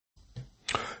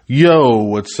Yo,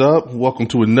 what's up? Welcome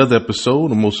to another episode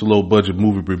of Mostly Low Budget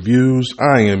Movie Reviews.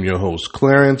 I am your host,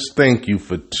 Clarence. Thank you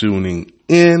for tuning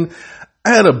in.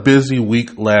 I had a busy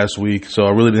week last week, so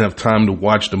I really didn't have time to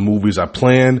watch the movies I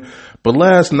planned. But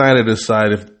last night I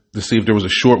decided to see if there was a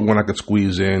short one I could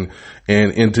squeeze in.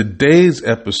 And in today's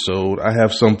episode, I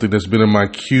have something that's been in my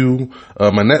queue,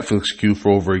 my Netflix queue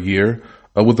for over a year.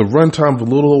 With a runtime of a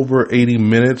little over 80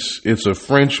 minutes, it's a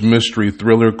French mystery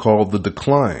thriller called The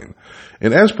Decline.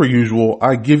 And as per usual,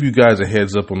 I give you guys a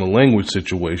heads up on the language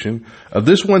situation.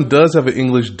 This one does have an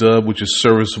English dub, which is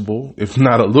serviceable, if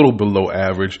not a little below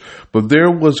average. But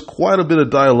there was quite a bit of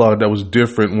dialogue that was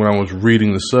different when I was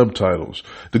reading the subtitles.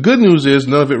 The good news is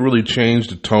none of it really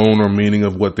changed the tone or meaning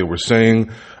of what they were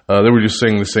saying. They were just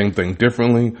saying the same thing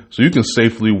differently. So you can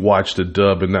safely watch the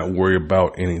dub and not worry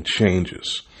about any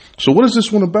changes. So what is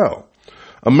this one about?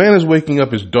 A man is waking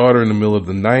up his daughter in the middle of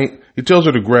the night. He tells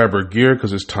her to grab her gear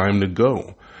because it's time to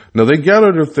go. Now they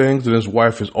gather their things and his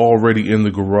wife is already in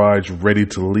the garage ready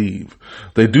to leave.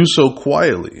 They do so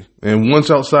quietly. And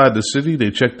once outside the city, they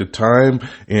check the time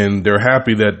and they're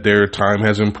happy that their time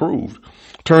has improved.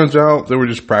 Turns out they were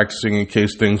just practicing in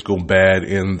case things go bad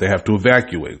and they have to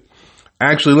evacuate.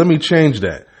 Actually, let me change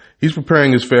that. He's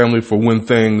preparing his family for when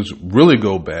things really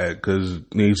go bad because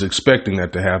he's expecting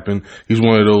that to happen. He's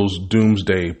one of those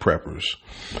doomsday preppers.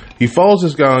 He follows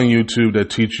this guy on YouTube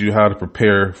that teaches you how to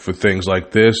prepare for things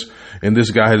like this. And this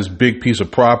guy has this big piece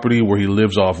of property where he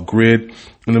lives off grid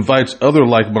and invites other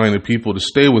like-minded people to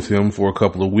stay with him for a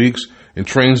couple of weeks and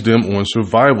trains them on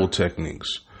survival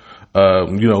techniques.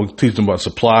 Teach them about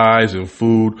supplies and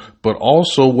food, but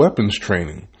also weapons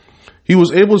training. He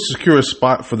was able to secure a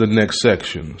spot for the next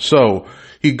section. So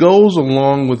he goes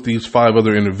along with these 5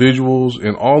 other individuals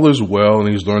and all is well and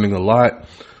he's learning a lot.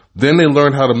 Then they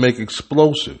learn how to make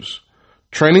explosives.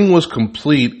 Training was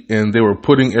complete and they were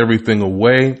putting everything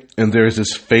away and there's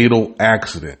this fatal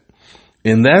accident.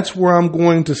 And that's where I'm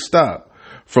going to stop.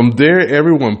 From there,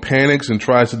 everyone panics and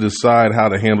tries to decide how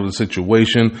to handle the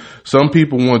situation. Some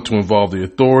people want to involve the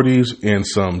authorities and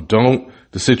some don't.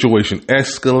 The situation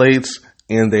escalates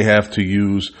and they have to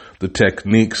use the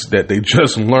techniques that they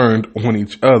just learned on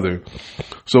each other.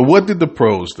 So what did the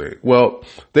pros think? Well,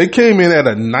 they came in at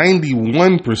a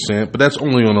 91%, but that's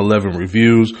only on 11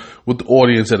 reviews, with the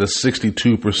audience at a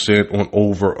 62% on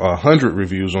over 100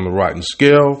 reviews on the Rotten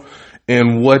scale.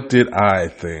 And what did I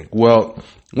think? Well,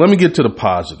 let me get to the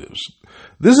positives.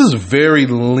 This is very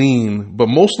lean, but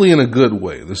mostly in a good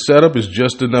way. The setup is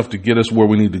just enough to get us where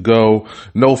we need to go.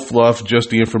 No fluff, just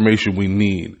the information we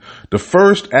need. The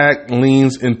first act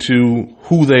leans into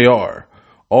who they are.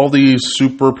 All these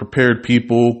super prepared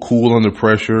people, cool under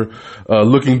pressure,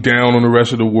 looking down on the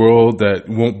rest of the world that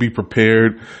won't be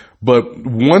prepared. But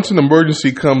once an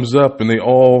emergency comes up and they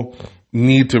all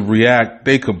need to react,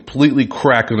 they completely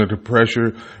crack under the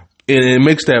pressure. And it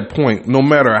makes that point. No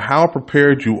matter how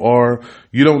prepared you are,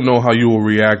 you don't know how you will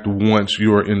react once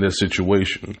you're in this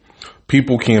situation.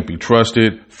 People can't be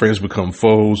trusted, friends become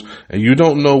foes, and you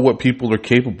don't know what people are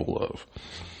capable of.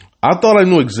 I thought I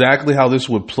knew exactly how this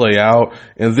would play out,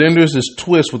 and then there's this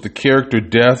twist with the character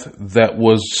death that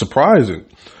was surprising.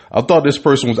 I thought this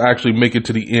person was actually make it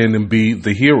to the end and be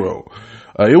the hero.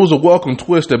 It was a welcome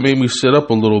twist that made me sit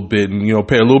up a little bit and,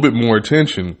 pay a little bit more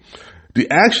attention. The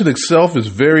action itself is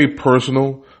very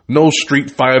personal. No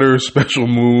Street Fighter special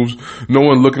moves. No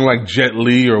one looking like Jet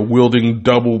Li or wielding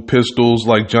double pistols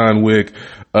like John Wick.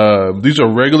 These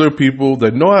are regular people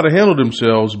that know how to handle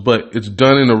themselves, but it's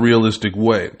done in a realistic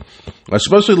way.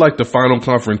 Especially like the final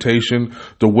confrontation,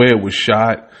 the way it was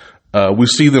shot. We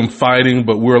see them fighting,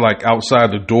 but we're like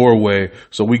outside the doorway,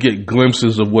 so we get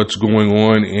glimpses of what's going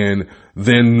on and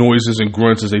then noises and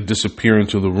grunts as they disappear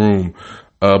into the room.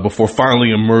 Before finally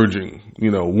emerging.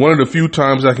 One of the few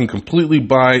times I can completely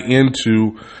buy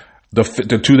into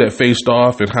the two that faced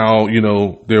off and how,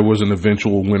 there was an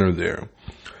eventual winner there.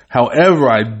 However,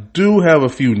 I do have a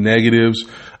few negatives.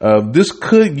 This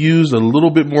could use a little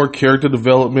bit more character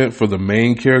development for the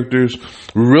main characters.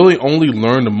 We really only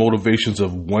learn the motivations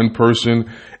of one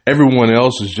person. Everyone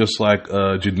else is just like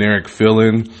a generic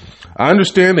fill-in. I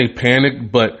understand they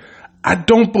panicked, but I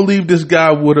don't believe this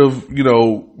guy would have,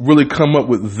 really come up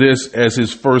with this as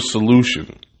his first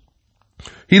solution.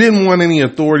 He didn't want any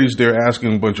authorities there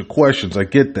asking a bunch of questions. I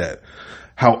get that.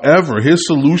 However, his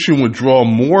solution would draw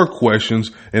more questions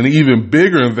and an even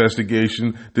bigger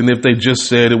investigation than if they just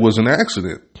said it was an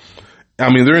accident.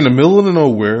 I mean, they're in the middle of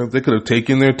nowhere. They could have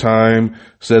taken their time,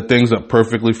 set things up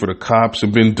perfectly for the cops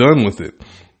and been done with it.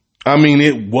 I mean,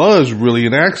 it was really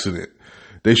an accident.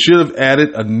 They should have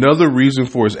added another reason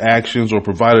for his actions or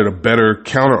provided a better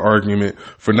counter argument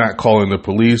for not calling the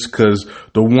police, because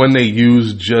the one they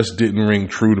used just didn't ring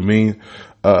true to me.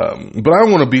 But I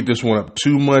don't want to beat this one up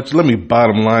too much. Let me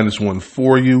bottom line this one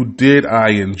for you. Did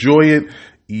I enjoy it?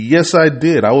 Yes, I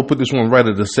did. I would put this one right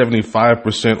at a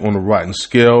 75% on the rotten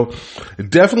scale. It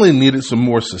definitely needed some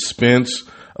more suspense,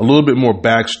 a little bit more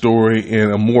backstory,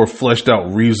 and a more fleshed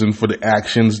out reason for the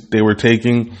actions they were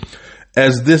taking.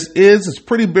 As this is, it's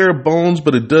pretty bare bones,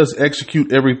 but it does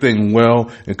execute everything well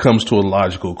and comes to a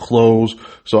logical close.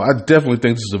 So I definitely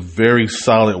think this is a very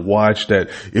solid watch that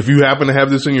if you happen to have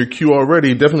this in your queue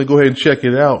already, definitely go ahead and check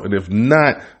it out. And if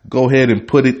not, go ahead and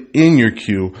put it in your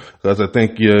queue, because I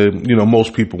think,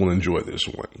 most people will enjoy this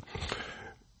one.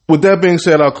 With that being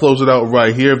said, I'll close it out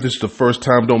right here. If this is the first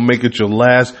time, don't make it your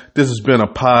last. This has been a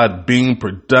Podbean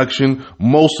production,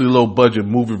 mostly low budget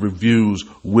movie reviews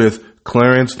with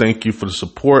Clarence. Thank you for the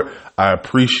support. I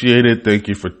appreciate it. Thank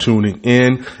you for tuning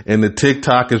in. And the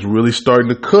TikTok is really starting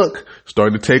to cook,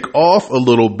 starting to take off a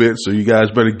little bit. So you guys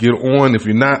better get on. If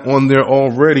you're not on there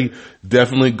already,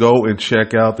 definitely go and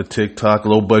check out the TikTok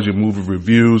low budget movie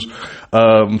reviews.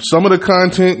 Some of the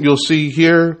content you'll see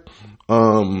here,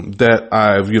 that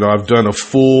I've done a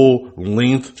full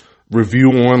length review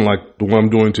on, like the one I'm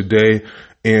doing today.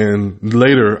 And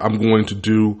later I'm going to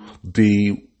do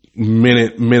the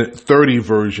minute 30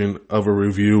 version of a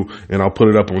review, and I'll put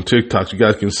it up on TikTok so you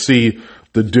guys can see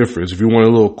the difference. If you want a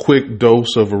little quick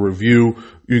dose of a review,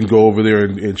 you can go over there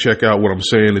and check out what I'm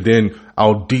saying, and then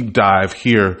I'll deep dive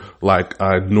here like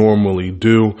I normally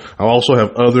do. I also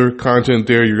have other content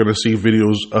there. You're going to see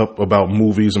videos up about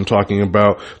movies I'm talking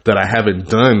about that I haven't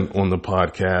done on the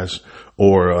podcast,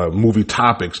 or movie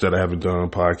topics that I haven't done on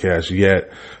the podcast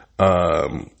yet.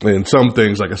 And some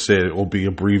things, like I said, will be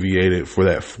abbreviated for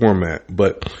that format.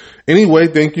 But anyway,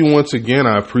 thank you once again.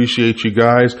 I appreciate you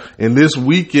guys. And this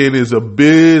weekend is a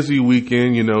busy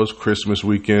weekend. It's Christmas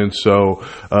weekend. So,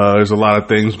 there's a lot of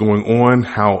things going on.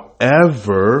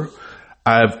 However,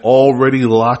 I've already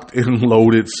locked and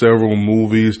loaded several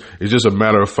movies. It's just a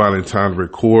matter of finding time to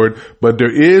record. But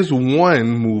there is one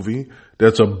movie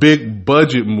that's a big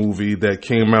budget movie that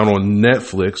came out on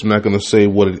Netflix. I'm not going to say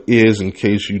what it is in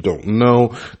case you don't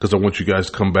know, because I want you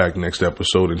guys to come back next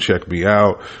episode and check me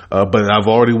out. But I've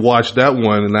already watched that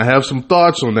one, and I have some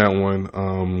thoughts on that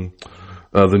one.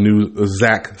 The new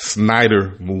Zack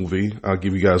Snyder movie. I'll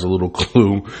give you guys a little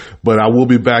clue, but I will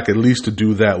be back at least to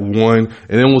do that one,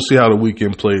 and then we'll see how the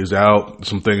weekend plays out.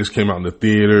 Some things came out in the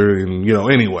theater, and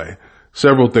anyway,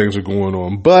 several things are going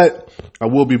on, but I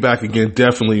will be back again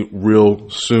definitely real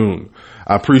soon.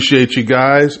 I appreciate you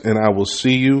guys, and I will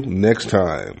see you next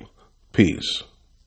time. Peace.